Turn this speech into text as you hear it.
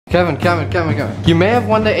Kevin. You may have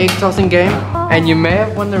won the egg tossing game, and you may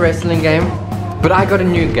have won the wrestling game, but I got a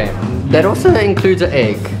new game. That also includes an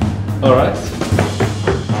egg. Alright.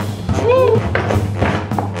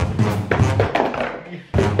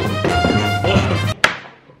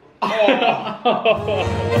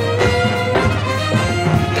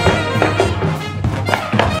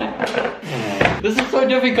 This is so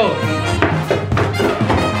difficult.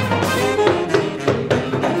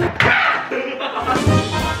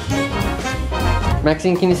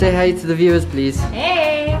 Maxine, can you say hi to the viewers, please?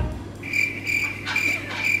 Hey!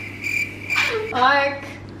 Like...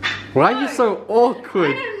 Why are you so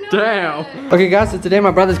awkward? I don't know. Damn. Okay guys, so today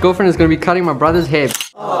my brother's girlfriend is going to be cutting my brother's hair.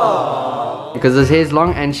 Aww. Because his hair's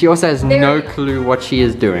long and she also has no clue what she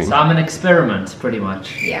is doing. So I'm an experiment, pretty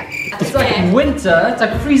much. Yeah. It's like winter, it's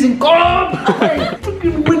like freezing cold!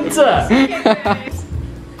 Fucking winter!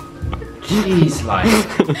 Jeez, like.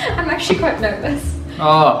 I'm actually quite nervous.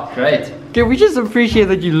 Oh, great. Okay, we just appreciate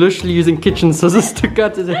that you're literally using kitchen scissors to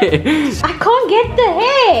cut his hair. I can't get the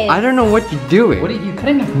hair! I don't know what you're doing. What are you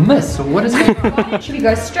cutting off miss? Or what is going on? Should we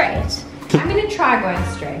go straight? I'm gonna try going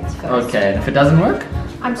straight first. Okay, and if it doesn't work,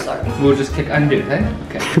 I'm sorry. we'll just click undo, okay?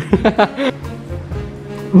 Okay.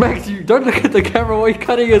 Max, you don't look at the camera while you're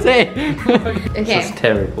cutting his hair. Okay. This is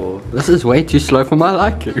terrible. This is way too slow for my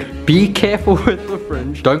liking. Be careful with the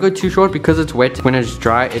fringe. Don't go too short because it's wet. When it's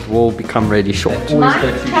dry, it will become really short. Always Mine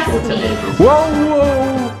go too trust short me. at edges.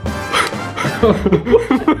 Whoa!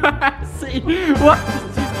 See, what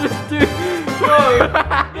did you just do? No!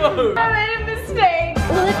 I made a mistake.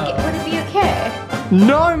 Would it be okay?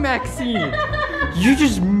 No, Maxine! You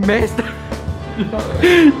just messed up.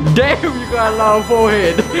 Damn, you got a long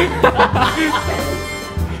forehead.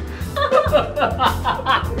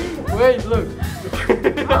 Wait, look.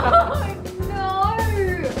 Oh no!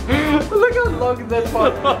 Look how long that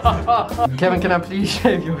part is. Kevin, can I please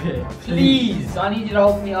shave your hair? Please, I need you to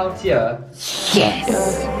help me out here.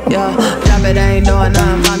 Yes! Yeah, drop it, ain't doing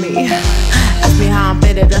nothing for me. Ask me how I'm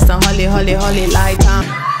fitted, that's a holy lifetime.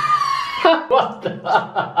 What the?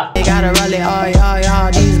 You gotta roll it,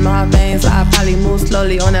 oh, these my veins. I probably move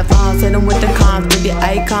slowly on that phone, hit them with the cons, with the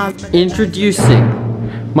icons. Introducing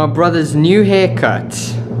my brother's new haircut.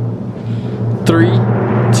 3,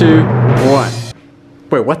 2, 1.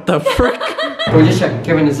 Wait, what the frick? Oh, just check.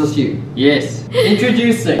 Kevin, is this you? Yes.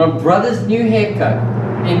 Introducing my brother's new haircut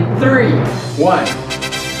in 3, 1.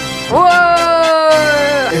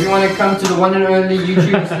 Whoa! If you want to come to the one and only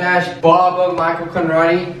YouTube / Barber Michael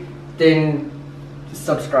Conradi, then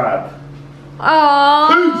subscribe.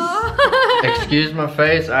 Aww. Excuse my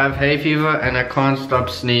face, I have hay fever and I can't stop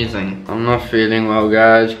sneezing. I'm not feeling well,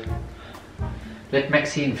 guys. Let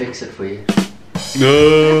Maxine fix it for you.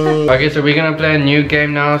 No. Okay, so we're gonna play a new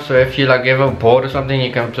game now. So if you like ever bored or something,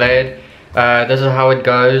 you can play it. This is how it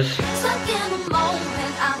goes.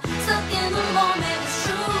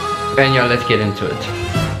 And yeah, let's get into it.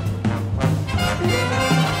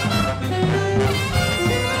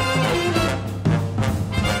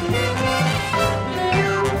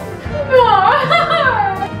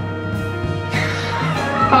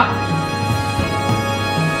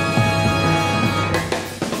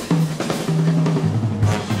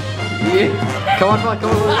 Yeah. Come on,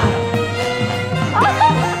 come on.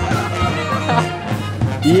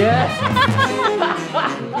 Yeah.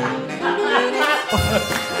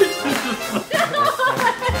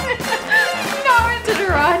 No, to the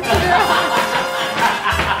right.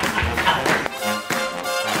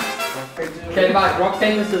 Okay, like rock,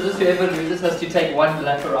 paper, scissors, whoever loses has to take one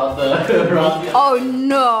lap around the Oh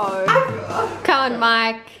no. Come on,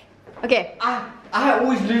 Mike. Okay. I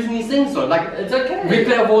always lose in these things though, like it's okay. We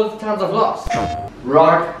play of all the times I've lost.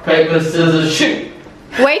 Rock, paper, scissors, shoot!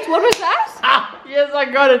 Wait, what was that? Ah, yes I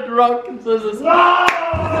got it, rock and scissors. So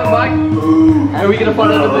Mike, are we gonna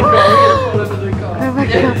fall under the car? Oh my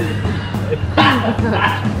god.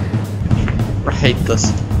 I hate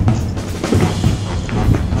this.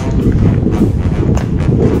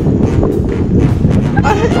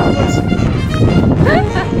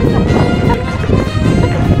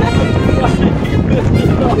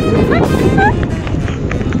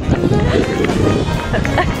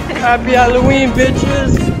 Happy Halloween,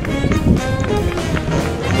 bitches!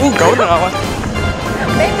 Ooh, golden hour.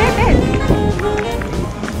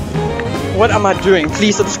 What am I doing?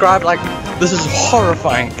 Please subscribe, like, this is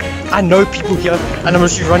horrifying. I know people here, and I'm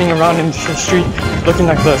just running around in the street looking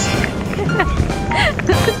like this.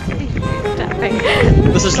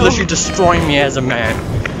 This is literally destroying me as a man.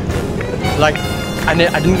 Like, I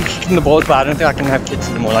didn't kick in the balls, but I don't think I can have kids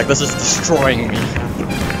anymore. Like, this is destroying me.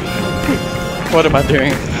 What am I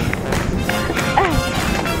doing?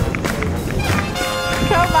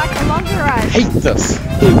 Come like a longer run. Hate this.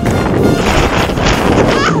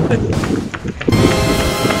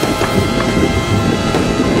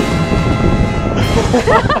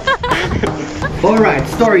 Alright,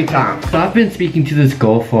 story time. So I've been speaking to this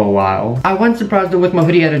girl for a while. I once surprised her with my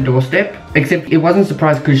hoodie at her doorstep, except it wasn't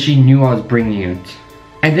surprised because she knew I was bringing it.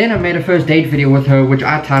 And then I made a first date video with her, which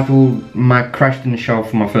I titled My Crushed in the Shell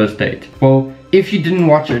for my first date. Well, if you didn't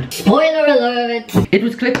watch it, spoiler alert, it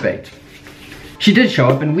was clickbait. She did show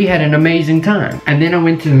up and we had an amazing time. And then I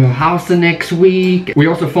went to her house the next week. We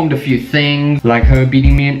also filmed a few things, like her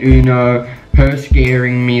beating me in Uno, her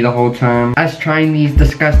scaring me the whole time, us trying these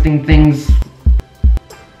disgusting things,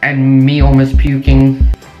 and me almost puking.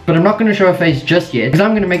 But I'm not going to show her face just yet, because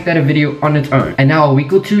I'm going to make that a video on its own. And now a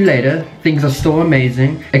week or two later, things are still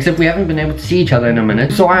amazing, except we haven't been able to see each other in a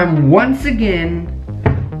minute. So I'm once again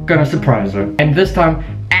gonna surprise her. And this time,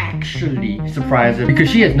 actually surprise her, because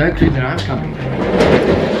she has no clue that I'm coming.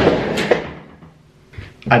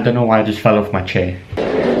 I don't know why I just fell off my chair.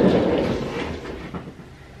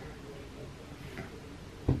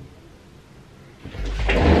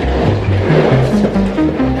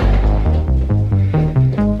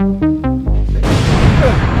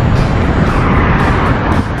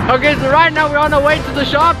 Okay, so right now we're on our way to the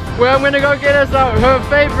shop where I'm gonna go get us her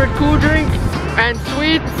favorite cool drink and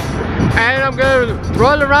sweets, and I'm gonna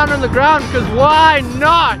roll around on the ground because why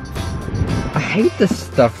not? I hate this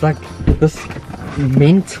stuff, like this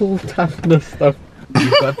mental toughness stuff.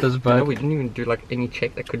 You got this, bud. We didn't even do like any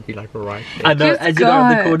check that could be like right there. I know, as you got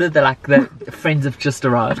on the corner, they're like, the friends have just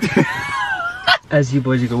arrived. As you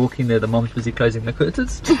boys are walking there, the mom's busy closing the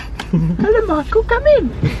curtains. Hello Michael, come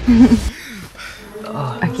in.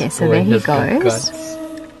 Oh, okay, so there he goes.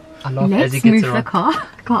 I love Let's as he gets move around. the car.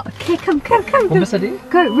 Okay, come. What must I do?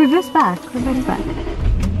 Go, reverse back. Reverse back.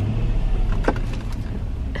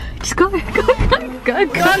 Just go.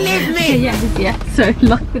 Don't leave me! Yeah. So,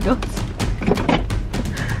 lock the doors.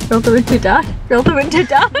 Roll the window down. Roll the window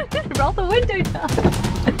down. Roll the window down.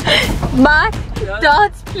 Mark,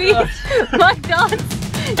 dance, please. Mark, dance.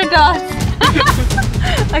 Dance.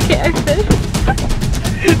 Okay, open.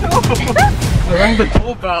 I rang the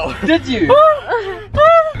doorbell. Did you?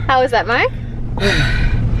 How was that, Mike?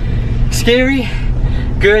 Scary,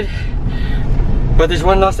 good, but there's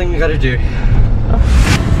one last thing we gotta do.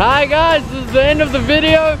 Hi guys, this is the end of the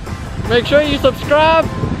video. Make sure you subscribe.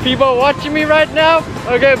 People are watching me right now.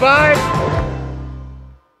 Okay, bye.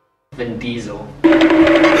 Vin Diesel.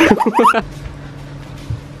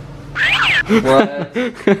 What?